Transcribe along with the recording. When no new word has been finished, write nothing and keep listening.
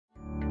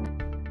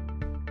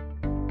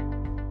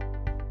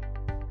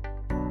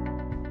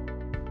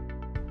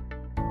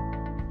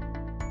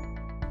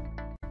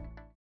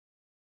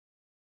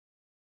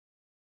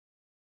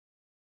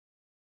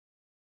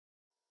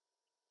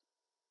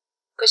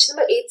Question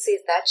number 8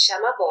 says that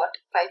Shama bought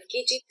 5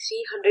 kg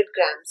 300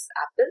 grams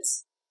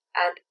apples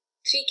and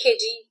 3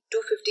 kg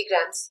 250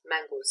 grams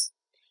mangoes,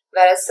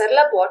 whereas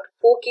Sarla bought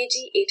 4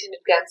 kg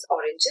 800 grams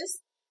oranges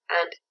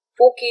and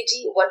 4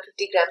 kg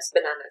 150 grams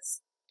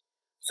bananas.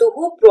 So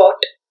who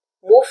brought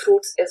more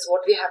fruits is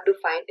what we have to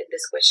find in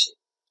this question.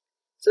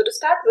 So to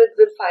start with,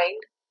 we'll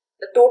find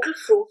the total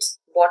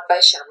fruits bought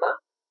by Shama,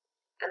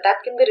 and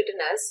that can be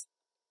written as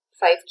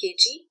 5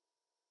 kg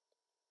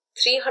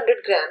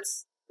 300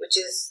 grams, which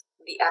is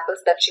the apples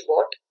that she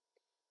bought,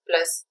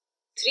 plus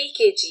 3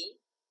 kg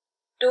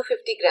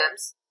 250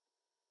 grams,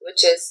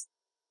 which is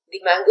the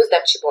mangoes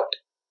that she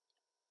bought.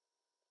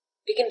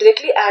 We can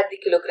directly add the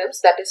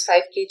kilograms, that is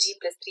 5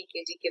 kg plus 3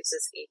 kg gives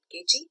us 8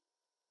 kg.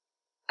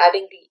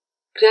 Adding the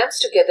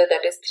grams together,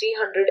 that is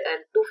 300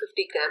 and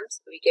 250 grams,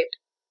 we get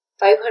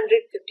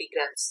 550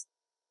 grams.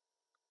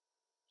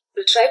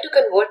 We'll try to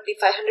convert the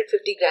 550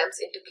 grams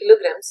into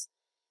kilograms,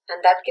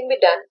 and that can be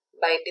done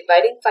by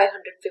dividing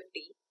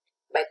 550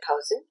 by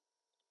 1000.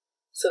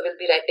 So we'll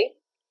be writing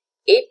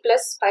 8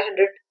 plus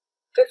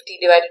 550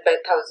 divided by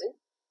 1000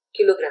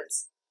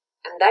 kilograms,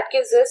 and that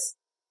gives us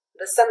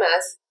the sum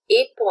as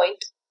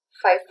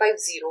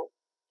 8.550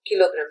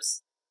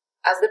 kilograms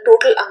as the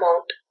total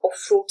amount of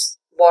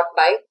fruits bought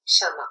by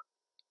Shama.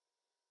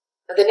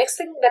 Now the next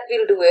thing that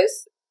we'll do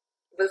is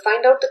we'll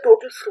find out the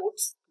total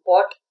fruits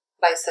bought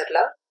by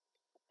Sarla,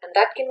 and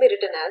that can be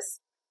written as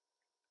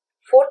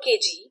 4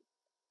 kg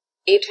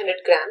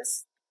 800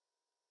 grams,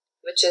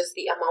 which is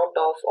the amount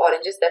of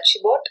oranges that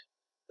she bought,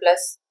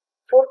 plus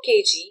 4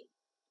 kg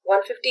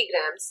 150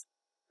 grams,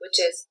 which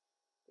is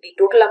the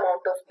total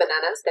amount of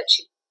bananas that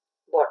she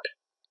bought.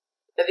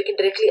 Now we can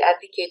directly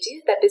add the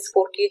kgs, that is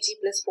 4 kg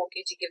plus 4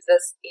 kg gives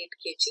us 8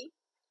 kg.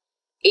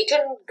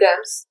 800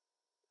 grams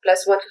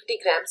plus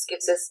 150 grams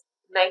gives us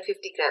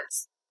 950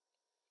 grams.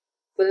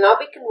 We'll now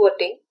be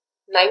converting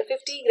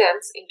 950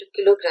 grams into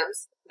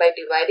kilograms by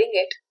dividing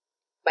it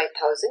by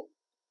 1000.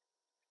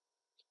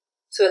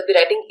 So we'll be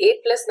writing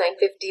 8 plus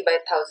 950 by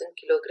 1000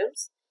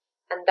 kilograms,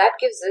 and that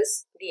gives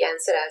us the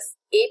answer as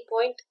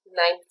 8.950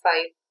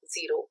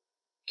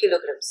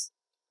 kilograms,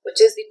 which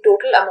is the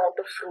total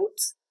amount of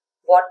fruits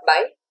bought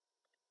by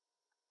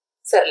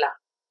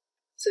Sarla.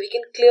 So we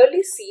can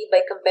clearly see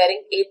by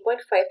comparing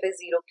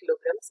 8.550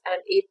 kilograms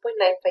and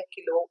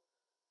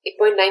 8.950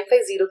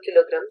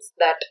 kilograms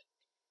that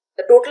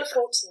the total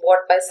fruits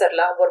bought by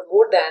Sarla were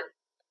more than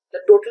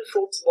the total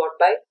fruits bought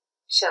by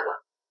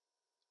Shama.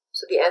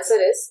 So the answer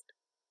is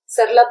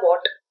Sarla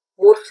bought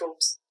more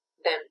fruits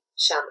than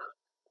Shama.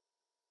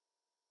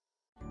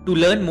 To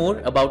learn more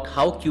about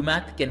how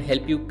QMath can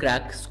help you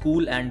crack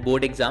school and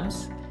board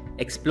exams,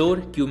 explore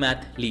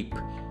QMath Leap,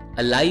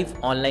 a live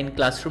online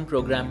classroom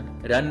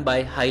program run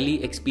by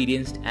highly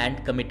experienced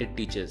and committed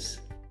teachers.